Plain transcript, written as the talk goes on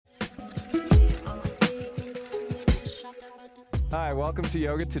Hi, welcome to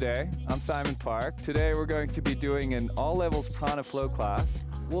Yoga Today. I'm Simon Park. Today we're going to be doing an all levels prana flow class.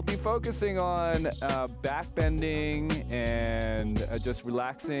 We'll be focusing on back bending and just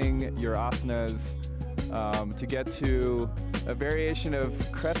relaxing your asanas to get to a variation of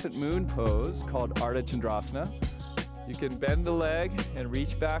crescent moon pose called Ardha Chandrasana. You can bend the leg and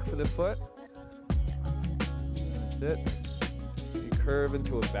reach back for the foot. That's it. You curve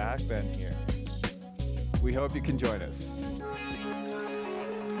into a back bend here. We hope you can join us.